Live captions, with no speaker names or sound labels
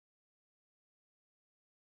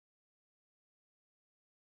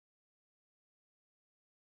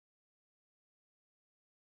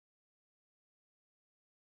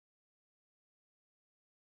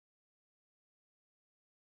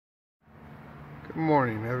Good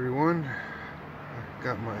morning, everyone. I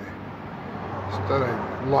got my stud.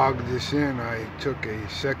 I logged this in. I took a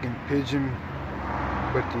second pigeon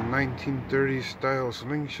with the 1930s style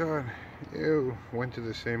slingshot. It went to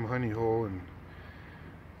the same honey hole, and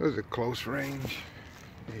it was a close range.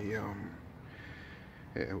 It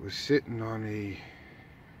was sitting on a.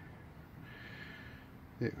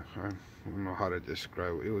 I don't know how to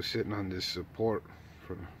describe it. It was sitting on this support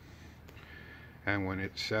and when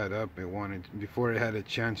it sat up, before it had a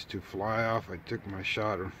chance to fly off, I took my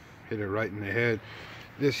shot and hit it right in the head.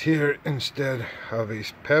 This here, instead of a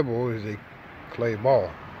pebble, is a clay ball.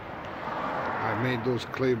 I made those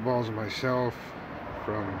clay balls myself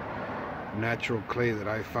from natural clay that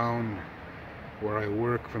I found where I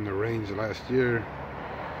work from the range last year.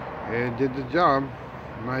 It did the job.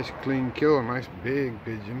 Nice clean kill, nice big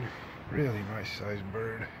pigeon, really nice sized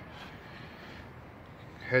bird.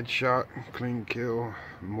 Headshot, clean kill,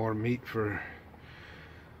 more meat for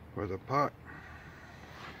the pot.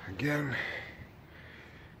 Again,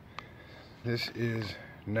 this is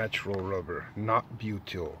natural rubber, not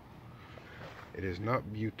butyl. It is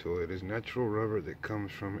not butyl, it is natural rubber that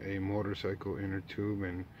comes from a motorcycle inner tube,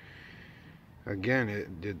 and again,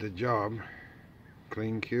 it did the job.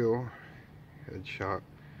 Clean kill, headshot.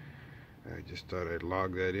 I just thought I'd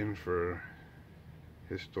log that in for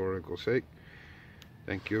historical sake.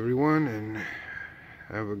 Thank you, everyone, and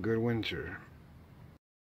have a good winter.